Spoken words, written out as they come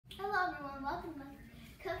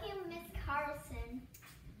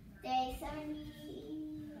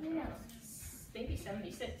maybe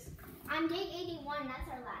 76. On day 81, that's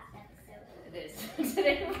our last episode. It is.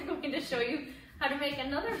 Today we're going to show you how to make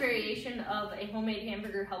another variation of a homemade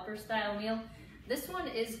hamburger helper style meal. This one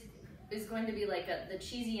is going to be like the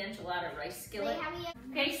cheesy enchilada rice skillet.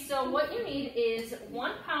 Okay, so what you need is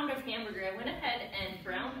 1 pound of hamburger. I went ahead and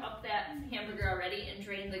browned up that hamburger already and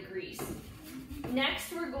drained the grease.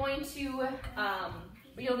 Next we're going to,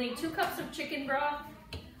 you'll need 2 cups of chicken broth,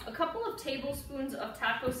 a couple of tablespoons of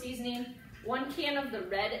taco seasoning, 1 can of the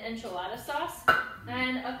red enchilada sauce,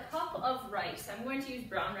 and a cup of rice. I'm going to use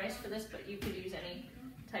brown rice for this, but you could use any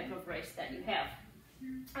type of rice that you have.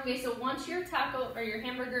 Okay, so once your taco or your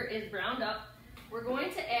hamburger is browned up, we're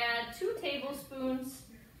going to add 2 tablespoons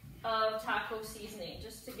of taco seasoning,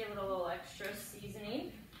 just to give it a little extra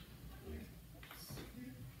seasoning.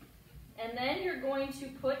 And then you're going to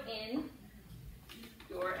put in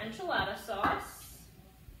your enchilada sauce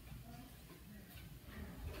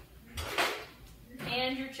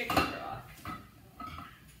and your chicken broth.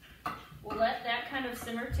 We'll let that kind of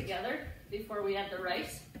simmer together before we add the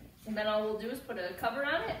rice. And then all we'll do is put a cover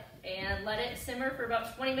on it and let it simmer for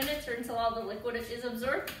about 20 minutes or until all the liquid is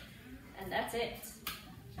absorbed. And that's it.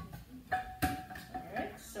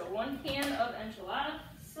 Alright, so 1 can of enchilada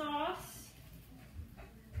sauce,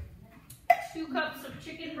 2 cups of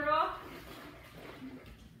chicken broth,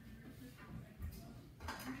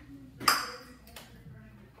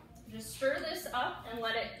 just stir this up and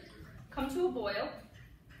let it come to a boil.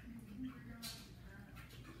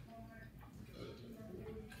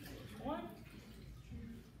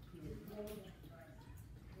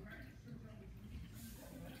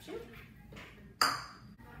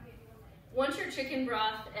 Once your chicken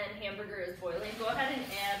broth and hamburger is boiling, go ahead and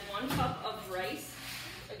add 1 cup of rice.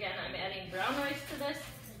 Again, I'm adding brown rice to this,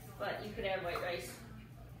 but you could add white rice.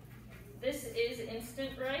 This is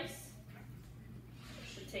instant rice.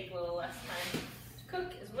 It should take a little less time to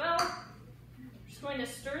cook as well. Just going to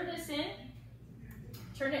stir this in,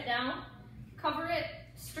 turn it down, cover it,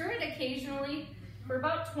 stir it occasionally for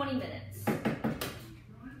about 20 minutes.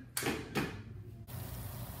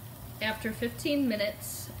 After 15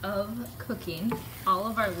 minutes of cooking, all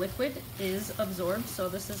of our liquid is absorbed, so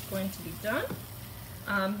this is going to be done.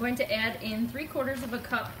 I'm going to add in 3/4 of a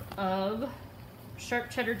cup of sharp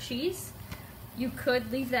cheddar cheese. You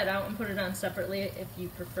could leave that out and put it on separately if you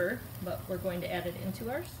prefer, but we're going to add it into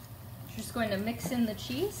ours. Just going to mix in the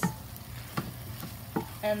cheese,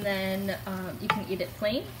 and then you can eat it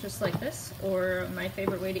plain, just like this, or my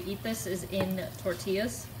favorite way to eat this is in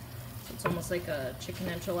tortillas. So it's almost like a chicken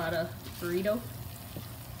enchilada burrito.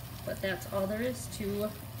 But that's all there is to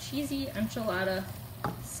cheesy enchilada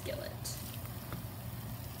skillet.